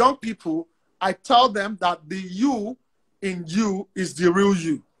for the young people, I tell them that the you in you is the real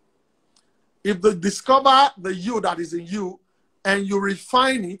you. If they discover the you that is in you and you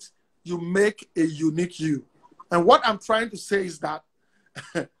refine it, you make a unique you. And what I'm trying to say is that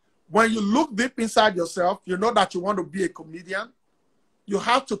when you look deep inside yourself, you know that you want to be a comedian. You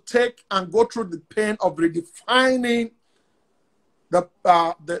have to take and go through the pain of redefining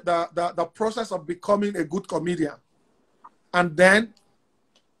the process of becoming a good comedian, and then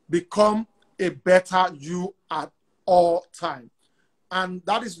become a better you at all time. And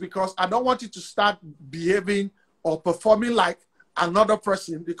that is because I don't want you to start behaving or performing like another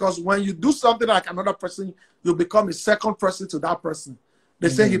person, because when you do something like another person, you become a second person to that person. They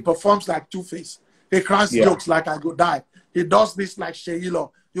say he performs like Two-Face. He cracks jokes like I go die. He does this like Seyi.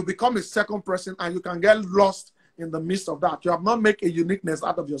 You become a second person and you can get lost in the midst of that. You have not made a uniqueness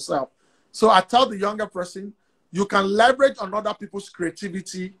out of yourself. So I tell the younger person, you can leverage on other people's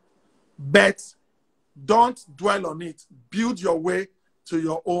creativity, but don't dwell on it. Build your way to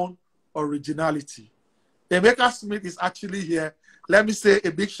your own originality. Emeka Smith is actually here. Let me say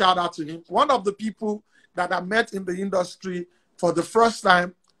a big shout out to him. One of the people that I met in the industry for the first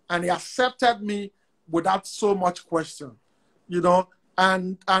time, and he accepted me without so much question, you know.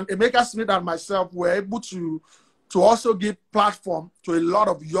 And Emeka Smith and myself were able to also give platform to a lot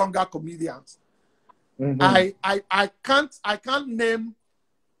of younger comedians. I can't name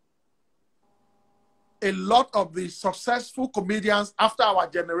a lot of the successful comedians after our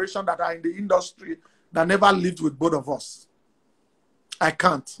generation that are in the industry that never lived with both of us. I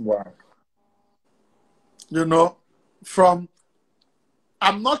can't. Wow. You know,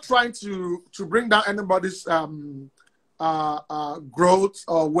 I'm not trying to bring down anybody's growth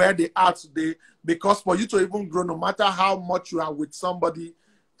or where they are today, because for you to even grow, no matter how much you are with somebody,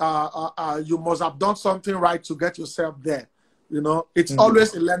 you must have done something right to get yourself there. You know, it's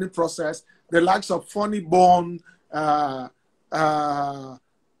always a learning process. The likes of Funny Bone, Acapella,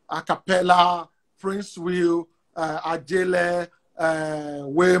 Prince Will, Ajele,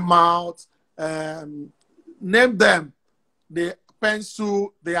 Waymouth, name them. The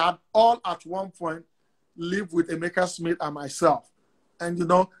Pencil, they had all at one point lived with Emeka Smith and myself. And, you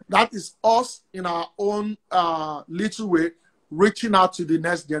know, that is us in our own little way, reaching out to the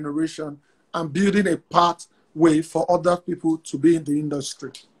next generation and building a pathway for other people to be in the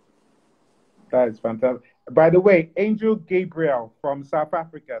industry. That is fantastic. By the way, Angel Gabriel from South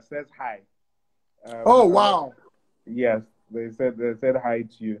Africa says hi. Oh, wow. Yes, they said hi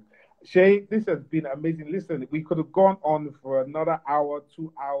to you. Seyi, this has been amazing. Listen, we could have gone on for another hour,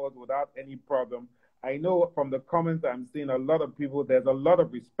 2 hours without any problem. I know from the comments I'm seeing a lot of people, there's a lot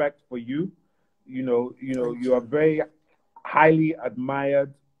of respect for you. You are very highly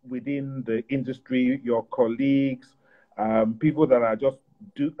admired within the industry, your colleagues, people that are just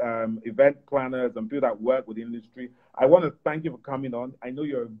event planners and people that work with the industry. I want to thank you for coming on. I know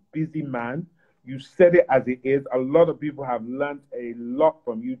you're a busy man. You said it as it is. A lot of people have learned a lot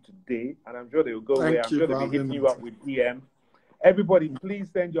from you today, and I'm sure they will go away. I'm sure they'll be hitting you up with DMs. Everybody, please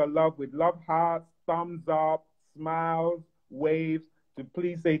send your love with love hearts, thumbs up, smiles, waves, to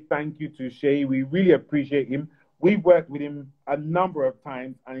please say thank you to Seyi. We really appreciate him. We've worked with him a number of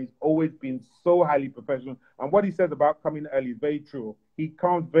times, and he's always been so highly professional. And what he says about coming early is very true. He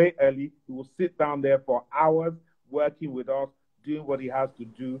comes very early. He will sit down there for hours working with us, doing what he has to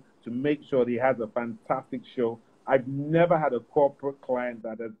do to make sure that he has a fantastic show. I've never had a corporate client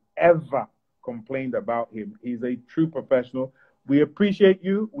that has ever complained about him. He's a true professional. We appreciate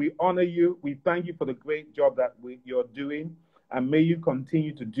you. We honor you. We thank you for the great job that you're doing. And may you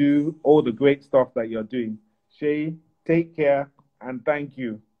continue to do all the great stuff that you're doing. Seyi, take care and thank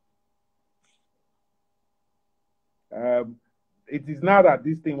you. It is now that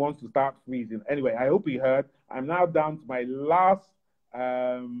this thing wants to start freezing. Anyway, I hope you heard. I'm now down to my last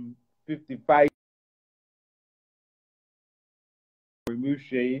 55. Remove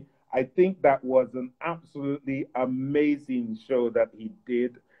Seyi. I think that was an absolutely amazing show that he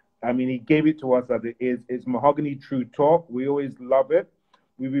did. I mean, he gave it to us as it is. It's Mahogany True Talk. We always love it.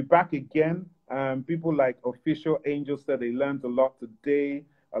 We'll be back again. People like Official Angel said they learned a lot today.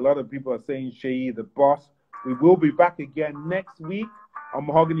 A lot of people are saying Seyi the boss. We will be back again next week on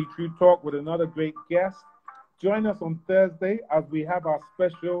Mahogany True Talk with another great guest. Join us on Thursday as we have our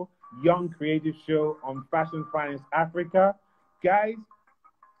special Young Creative Show on Fashion Finance Africa. Guys,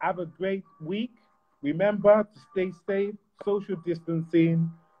 have a great week. Remember to stay safe, social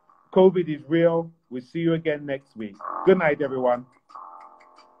distancing. COVID is real. We'll see you again next week. Good night, everyone.